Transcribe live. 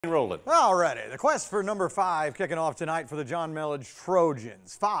Rolling. Alrighty, the quest for number 5 kicking off tonight for the John Milledge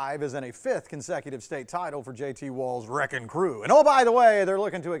Trojans. 5 is in a 5th consecutive state title for JT Wall's Wrecking Crew. And oh, by the way, they're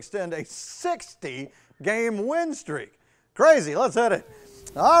looking to extend a 60-game win streak. Crazy, let's hit it.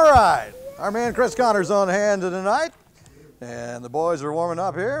 All right, our man Chris Connor's on hand tonight. And the boys are warming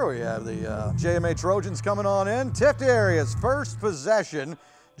up here. We have the JMA Trojans coming on in. Tiftarea's first possession,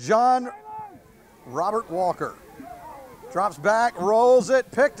 John Robert Walker. Drops back, rolls it,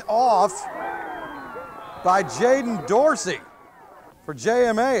 picked off by Jaden Dorsey for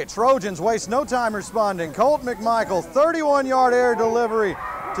JMA. Trojans waste no time responding. Colt McMichael, 31-yard air delivery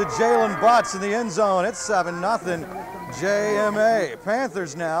to Jalen Butts in the end zone. It's 7-0 JMA.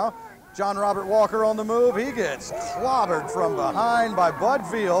 Panthers now. John Robert Walker on the move. He gets clobbered from behind by Bud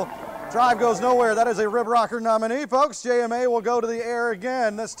Veal. Drive goes nowhere. That is a Rib Rocker nominee, folks. JMA will go to the air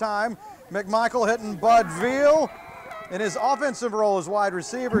again this time. McMichael hitting Bud Veal. In his offensive role as wide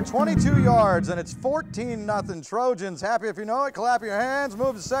receiver, 22 yards, and it's 14-0 Trojans. Happy if you know it, clap your hands,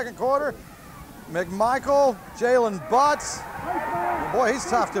 move to second quarter. McMichael, Jalen Butts. Boy, he's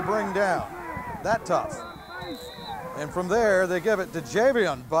tough to bring down, that tough. And from there, they give it to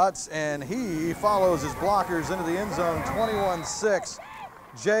Javion Butts, and he follows his blockers into the end zone, 21-6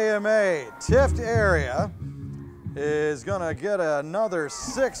 JMA. Tiftarea is gonna get another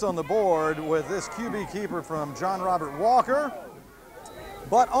 6 on the board with this QB keeper from John Robert Walker.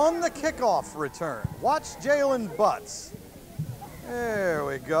 But on the kickoff return, watch Jalen Butts. There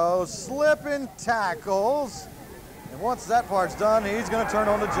we go, slipping tackles. And once that part's done, he's gonna turn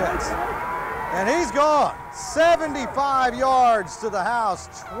on the Jets. And he's gone, 75 yards to the house,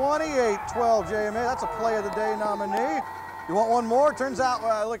 28-12 JMA. That's a play of the day nominee. You want one more? Turns out,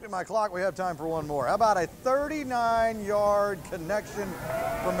 when I looked at my clock, we have time for one more. How about a 39-yard connection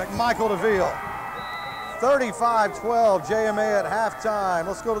from McMichael to Veal? 35-12 JMA at halftime.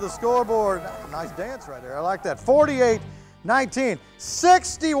 Let's go to the scoreboard. Nice dance right there. I like that. 48-19.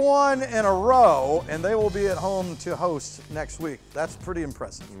 61 in a row, and they will be at home to host next week. That's pretty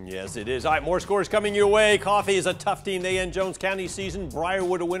impressive. Yes, it is. All right, more scores coming your way. Coffee is a tough team. They end Jones County season.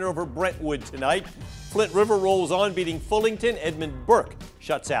 Briarwood a winner over Brentwood tonight. Flint River rolls on, beating Fullington. Edmund Burke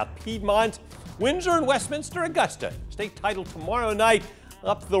shuts out Piedmont. Windsor and Westminster Augusta. State title tomorrow night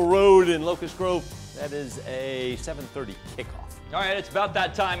up the road in Locust Grove. That is a 7:30 kickoff. All right, it's about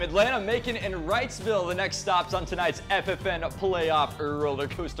that time. Atlanta, Macon, and Wrightsville, the next stops on tonight's FFN playoff roller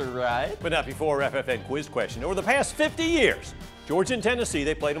coaster ride. But not before FFN quiz question. Over the past 50 years, Georgia and Tennessee,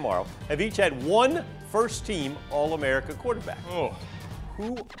 they play tomorrow, have each had one first-team All-America quarterback. Oh.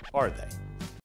 Who are they?